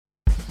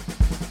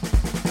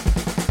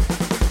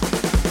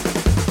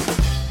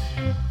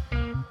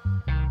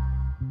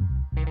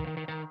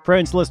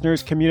Friends,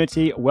 listeners,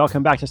 community,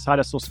 welcome back to Side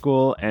Hustle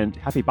School and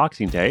happy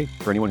Boxing Day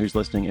for anyone who's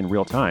listening in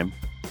real time.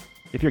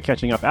 If you're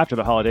catching up after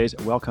the holidays,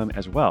 welcome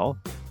as well.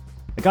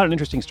 I got an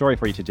interesting story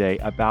for you today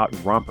about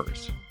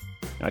rompers.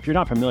 Now, if you're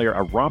not familiar,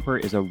 a romper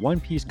is a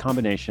one-piece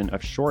combination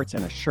of shorts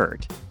and a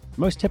shirt,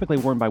 most typically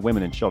worn by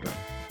women and children.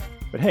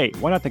 But hey,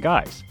 why not the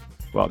guys?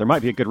 Well, there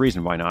might be a good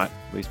reason why not,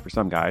 at least for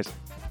some guys.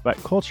 But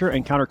culture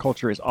and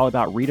counterculture is all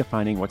about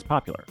redefining what's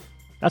popular.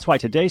 That's why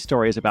today's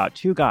story is about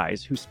two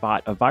guys who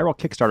spot a viral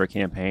Kickstarter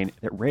campaign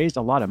that raised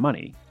a lot of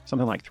money,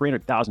 something like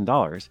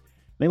 $300,000.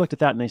 They looked at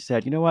that and they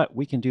said, you know what,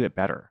 we can do it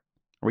better.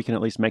 Or we can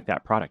at least make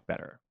that product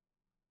better.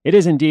 It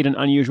is indeed an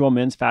unusual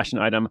men's fashion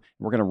item.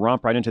 We're going to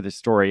romp right into this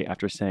story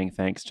after saying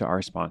thanks to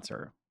our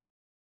sponsor.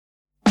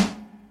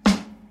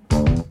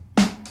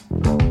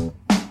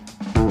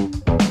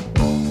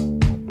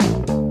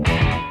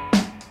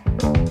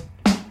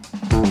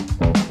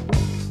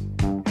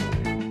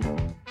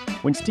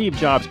 When Steve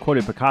Jobs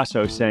quoted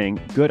Picasso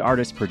saying, "Good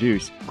artists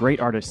produce,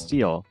 great artists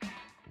steal,"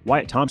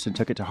 Wyatt Thompson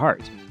took it to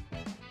heart.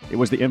 It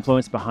was the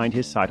influence behind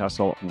his side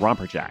hustle,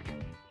 Romperjack.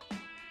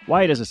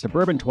 Wyatt is a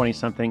suburban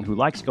 20-something who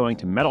likes going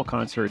to metal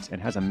concerts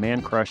and has a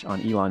man crush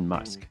on Elon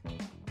Musk.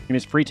 In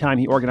his free time,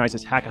 he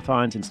organizes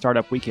hackathons and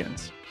startup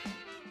weekends.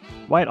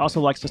 Wyatt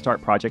also likes to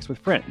start projects with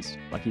friends,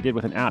 like he did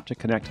with an app to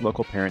connect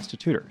local parents to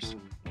tutors.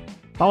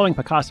 Following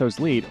Picasso's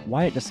lead,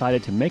 Wyatt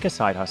decided to make a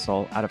side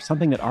hustle out of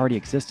something that already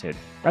existed,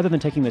 rather than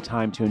taking the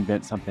time to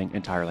invent something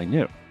entirely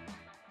new.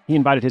 He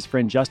invited his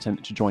friend Justin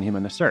to join him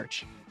in the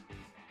search.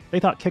 They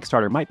thought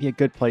Kickstarter might be a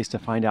good place to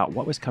find out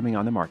what was coming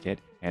on the market,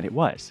 and it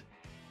was.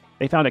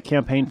 They found a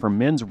campaign for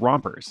men's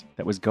rompers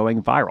that was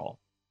going viral.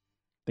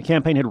 The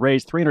campaign had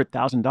raised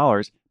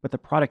 $300,000, but the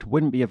product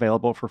wouldn't be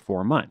available for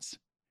 4 months.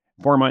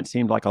 4 months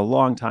seemed like a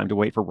long time to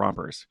wait for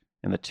rompers,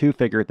 and the two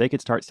figured they could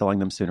start selling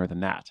them sooner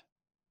than that.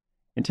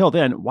 Until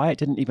then, Wyatt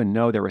didn't even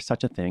know there was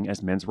such a thing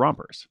as men's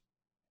rompers.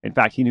 In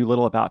fact, he knew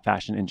little about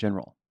fashion in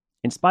general.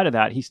 In spite of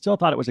that, he still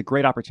thought it was a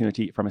great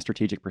opportunity from a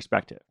strategic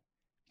perspective.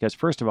 Because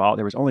first of all,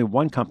 there was only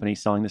one company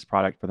selling this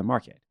product for the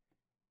market.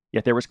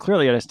 Yet there was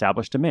clearly an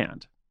established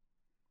demand.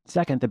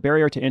 Second, the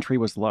barrier to entry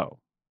was low.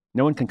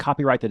 No one can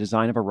copyright the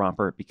design of a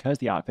romper because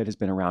the outfit has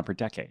been around for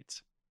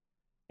decades.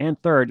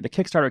 And third, the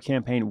Kickstarter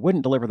campaign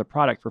wouldn't deliver the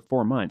product for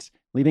 4 months,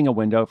 leaving a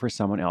window for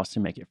someone else to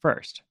make it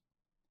first.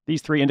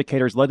 These three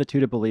indicators led the two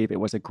to believe it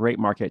was a great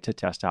market to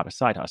test out a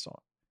side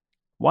hustle.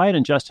 Wyatt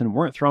and Justin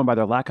weren't thrown by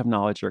their lack of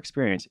knowledge or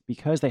experience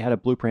because they had a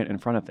blueprint in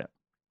front of them,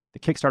 the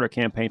Kickstarter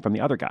campaign from the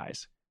other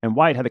guys, and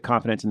Wyatt had the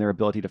confidence in their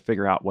ability to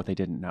figure out what they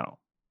didn't know.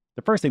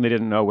 The first thing they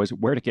didn't know was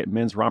where to get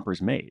men's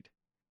rompers made.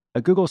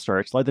 A Google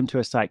search led them to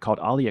a site called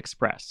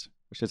AliExpress,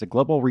 which is a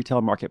global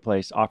retail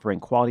marketplace offering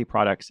quality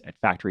products at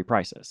factory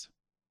prices.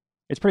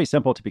 It's pretty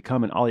simple to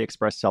become an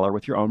AliExpress seller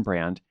with your own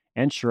brand,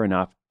 and sure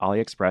enough,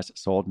 AliExpress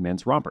sold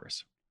men's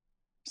rompers.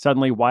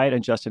 Suddenly, Wyatt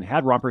and Justin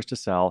had rompers to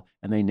sell,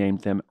 and they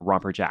named them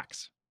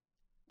Romperjacks.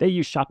 They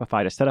used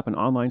Shopify to set up an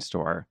online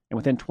store, and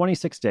within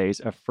 26 days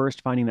of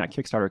first finding that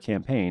Kickstarter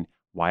campaign,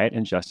 Wyatt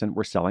and Justin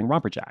were selling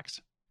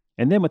Romperjacks.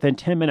 And then within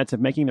 10 minutes of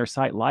making their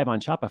site live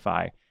on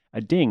Shopify, a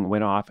ding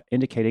went off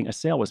indicating a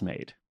sale was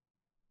made.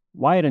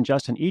 Wyatt and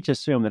Justin each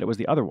assumed that it was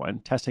the other one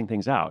testing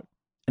things out,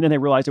 and then they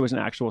realized it was an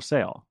actual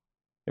sale.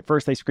 At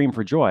first, they screamed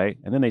for joy,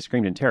 and then they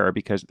screamed in terror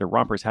because their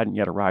rompers hadn't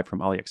yet arrived from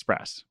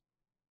AliExpress.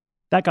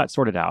 That got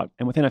sorted out,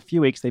 and within a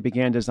few weeks, they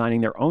began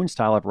designing their own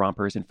style of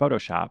rompers in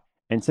Photoshop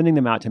and sending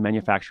them out to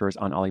manufacturers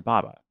on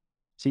Alibaba.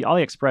 See,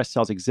 AliExpress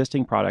sells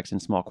existing products in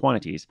small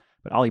quantities,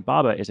 but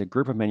Alibaba is a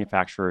group of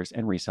manufacturers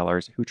and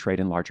resellers who trade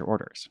in larger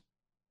orders.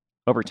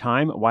 Over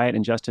time, Wyatt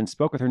and Justin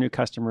spoke with their new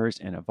customers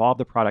and evolved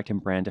the product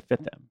and brand to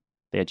fit them.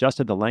 They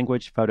adjusted the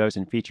language, photos,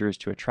 and features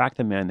to attract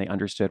the men they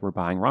understood were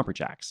buying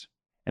Romperjacks.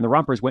 And the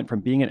rompers went from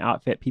being an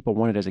outfit people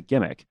wanted as a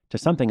gimmick to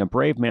something a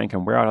brave man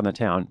can wear out on the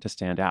town to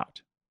stand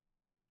out.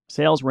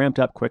 Sales ramped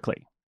up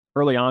quickly.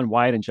 Early on,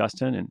 Wyatt and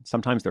Justin, and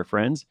sometimes their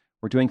friends,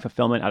 were doing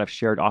fulfillment out of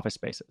shared office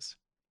spaces.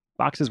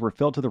 Boxes were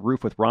filled to the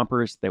roof with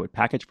rompers they would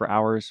package for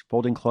hours,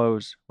 folding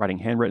clothes, writing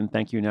handwritten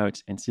thank you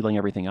notes, and sealing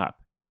everything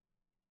up.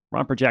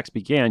 Romperjacks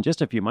began just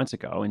a few months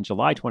ago in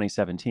July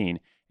 2017,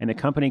 and the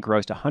company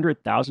grossed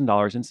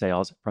 $100,000 in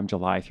sales from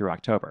July through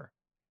October.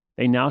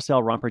 They now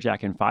sell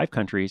Romperjack in 5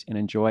 countries and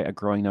enjoy a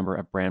growing number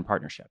of brand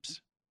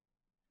partnerships.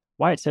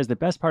 Wyatt says the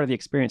best part of the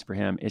experience for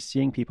him is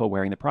seeing people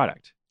wearing the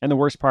product, and the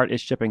worst part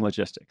is shipping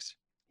logistics.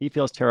 He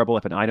feels terrible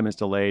if an item is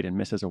delayed and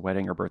misses a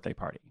wedding or birthday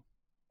party.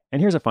 And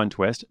here's a fun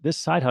twist. This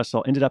side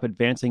hustle ended up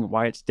advancing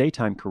Wyatt's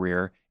daytime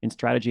career in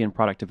strategy and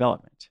product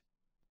development.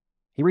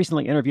 He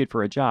recently interviewed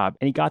for a job,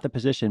 and he got the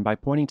position by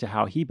pointing to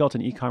how he built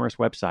an e-commerce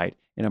website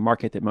in a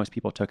market that most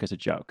people took as a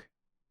joke.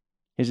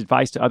 His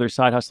advice to other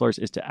side hustlers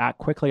is to act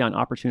quickly on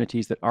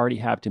opportunities that already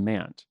have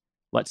demand.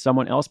 Let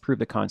someone else prove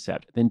the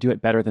concept, then do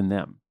it better than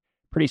them.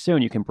 Pretty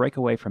soon, you can break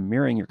away from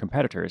mirroring your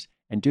competitors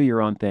and do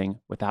your own thing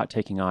without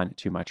taking on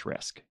too much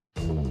risk.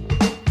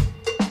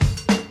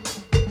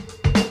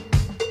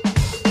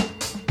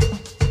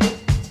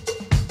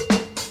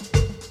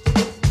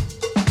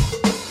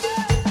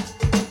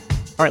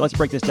 All right, let's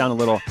break this down a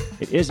little.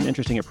 It is an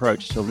interesting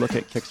approach to look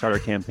at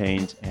Kickstarter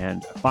campaigns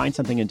and find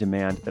something in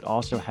demand that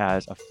also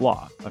has a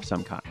flaw of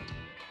some kind.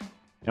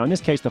 Now, in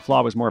this case, the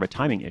flaw was more of a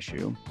timing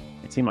issue.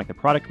 It seemed like the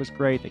product was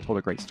great. They told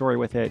a great story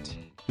with it.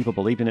 People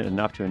believed in it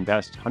enough to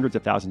invest hundreds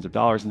of thousands of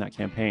dollars in that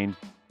campaign.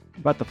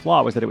 But the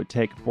flaw was that it would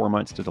take 4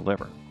 months to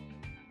deliver.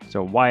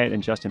 So Wyatt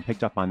and Justin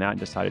picked up on that and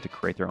decided to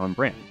create their own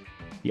brand.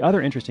 The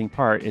other interesting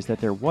part is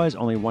that there was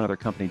only one other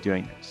company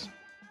doing this.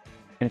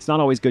 And it's not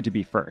always good to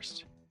be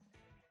first.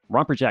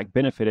 Romperjack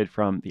benefited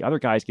from the other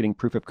guys getting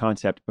proof of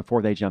concept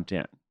before they jumped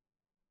in.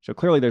 So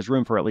clearly there's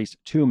room for at least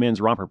 2 men's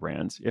romper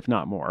brands, if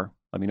not more.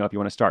 Let me know if you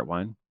want to start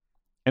one.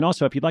 And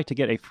also, if you'd like to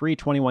get a free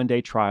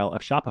 21-day trial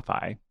of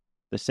Shopify,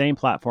 the same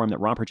platform that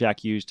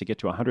Romperjack used to get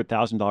to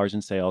 $100,000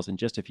 in sales in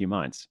just a few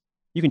months,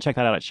 you can check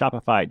that out at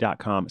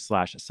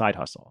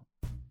shopify.com/sidehustle.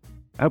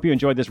 I hope you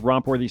enjoyed this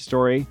romp-worthy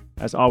story.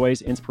 As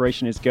always,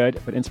 inspiration is good,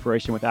 but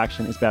inspiration with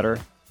action is better.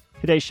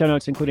 Today's show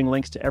notes, including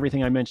links to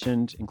everything I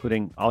mentioned,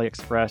 including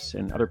AliExpress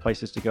and other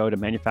places to go to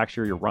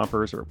manufacture your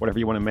rompers or whatever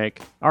you want to make,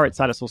 are at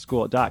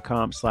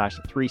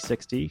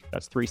sidehustleschool.com/360.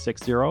 That's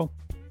 360.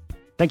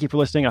 Thank you for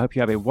listening. I hope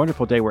you have a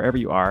wonderful day wherever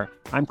you are.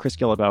 I'm Chris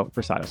Guillebeau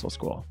for Side Hustle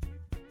School.